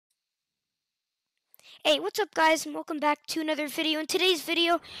Hey, what's up guys, and welcome back to another video. In today's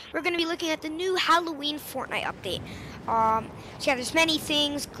video, we're going to be looking at the new Halloween Fortnite update. So yeah, there's many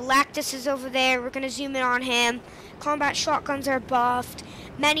things. Galactus is over there. We're going to zoom in on him. Combat shotguns are buffed.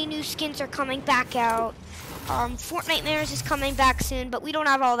 Many new skins are coming back out. Fortnite Mares is coming back soon, but we don't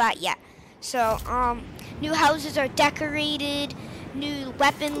have all that yet. So, new houses are decorated, new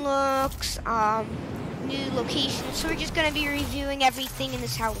weapon looks, new locations. So we're just going to be reviewing everything in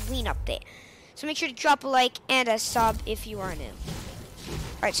this Halloween update. So make sure to drop a like and a sub if you are new.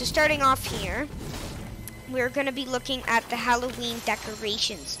 Alright, so starting off here, we're going to be looking at the Halloween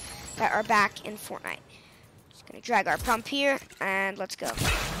decorations that are back in Fortnite. Just going to drag our pump here, and let's go.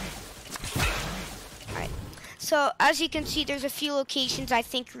 Alright, so as you can see, there's a few locations. I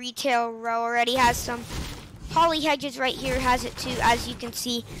think Retail Row already has some. Holly Hedges right here has it too. As you can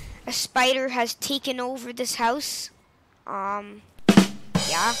see, a spider has taken over this house.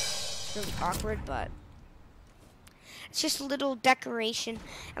 Yeah. Really awkward, but it's just a little decoration.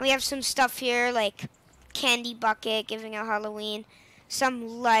 And we have some stuff here like candy bucket giving out Halloween, some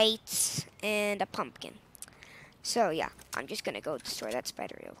lights, and a pumpkin. So yeah, I'm just gonna go destroy that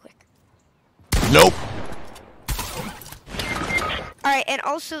spider real quick. Nope. Alright, and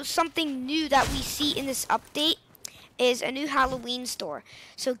also something new that we see in this update is a new Halloween store.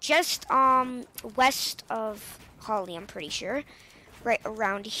 So just west of Holly, I'm pretty sure, right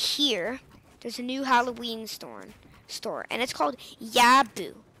around here, there's a new Halloween store, and it's called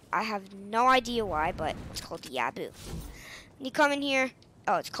Yabu. I have no idea why, but it's called Yabu. When you come in here,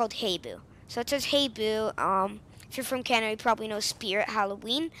 oh, it's called Hey Boo. So it says Hey Boo. If you're from Canada, you probably know Spirit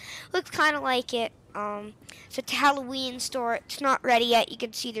Halloween. Looks kind of like it. So it's a Halloween store. It's not ready yet. You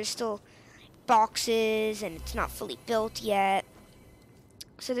can see there's still boxes, and it's not fully built yet.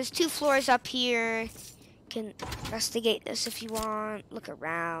 So there's 2 floors up here. Can investigate this if you want, look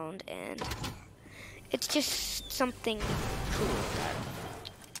around, and it's just something cool that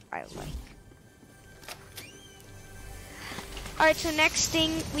I like. Alright, so next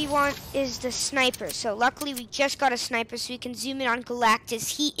thing we want is the sniper. So luckily we just got a sniper, so we can zoom in on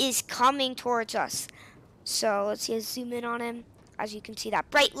Galactus. He is coming towards us. So let's zoom in on him. As you can see, that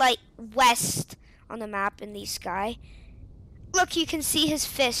bright light west on the map in the sky. Look, you can see his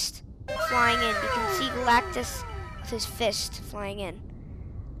fist flying in. You can see Galactus with his fist flying in.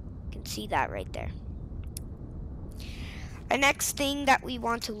 You can see that right there. The next thing that we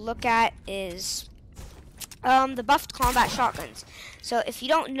want to look at is the buffed combat shotguns. So if you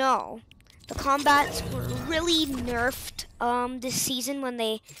don't know, the combats were really nerfed this season when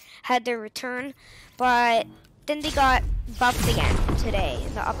they had their return, but then they got buffed again today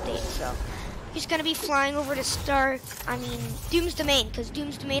in the update. So he's going to be flying over to Doom's Domain, because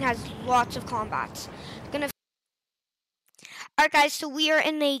Doom's Domain has lots of combats. Alright guys, so we are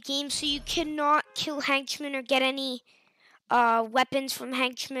in a game, so you cannot kill henchmen or get any weapons from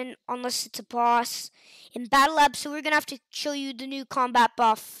henchmen unless it's a boss in Battle Lab, so we're going to have to show you the new combat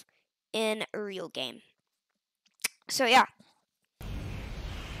buff in a real game. So yeah.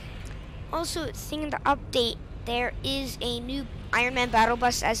 Also, thing in the update, there is a new Iron Man battle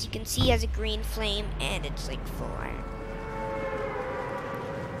bus. As you can see, has a green flame, and it's like full iron.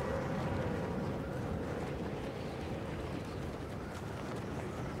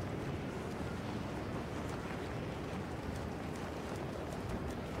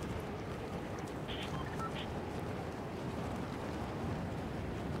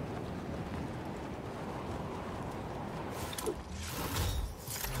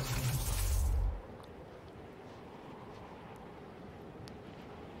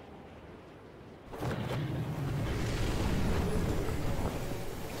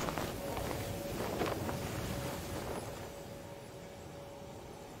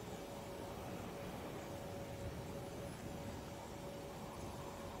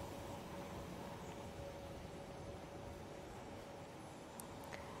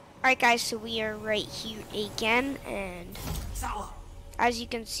 Alright guys, so we are right here again, and as you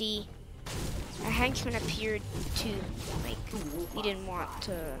can see, a henchman appeared to, we didn't want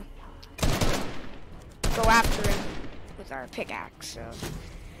to go after him with our pickaxe, so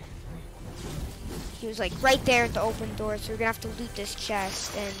he was like right there at the open door, so we're gonna have to loot this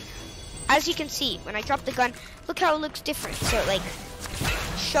chest. And as you can see, when I drop the gun, look how it looks different. So it like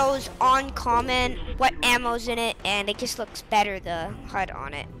shows on comment what ammo's in it, and it just looks better, the HUD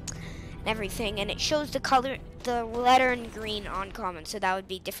on it and everything, and it shows the color, the letter in green on common, so that would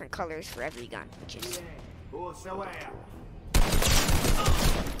be different colors for every gun, which is cool.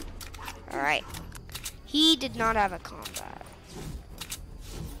 Alright, he did not have a combat,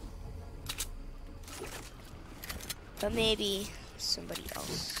 but maybe somebody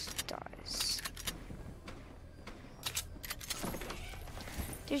else does.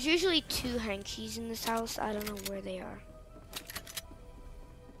 There's usually 2 hankies in this house. I don't know where they are.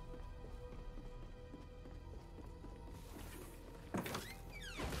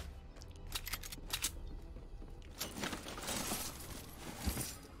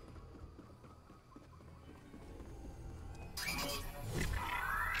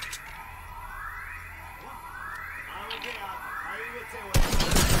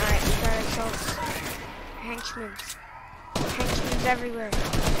 Alright, we got ourselves henchmen. Henchmen's everywhere.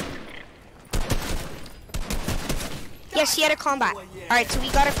 Yes, he had a combat. Alright, so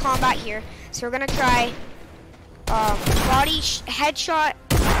we got a combat here. So we're gonna try headshot.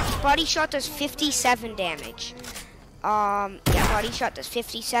 Body shot does 57 damage. Yeah, body shot does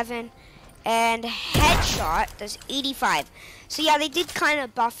 57. And headshot does 85. So yeah, they did kind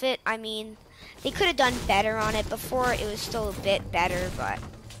of buff it. I mean, they could have done better on it before. It was still a bit better, but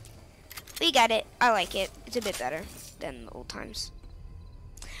we get it. I like it. It's a bit better than the old times.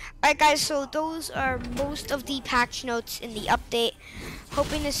 Alright guys, so those are most of the patch notes in the update.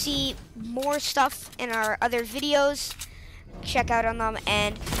 Hoping to see more stuff in our other videos. Check out on them,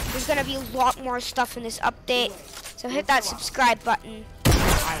 and there's going to be a lot more stuff in this update. So hit that subscribe button.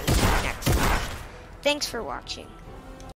 I'll see you next time. Thanks for watching.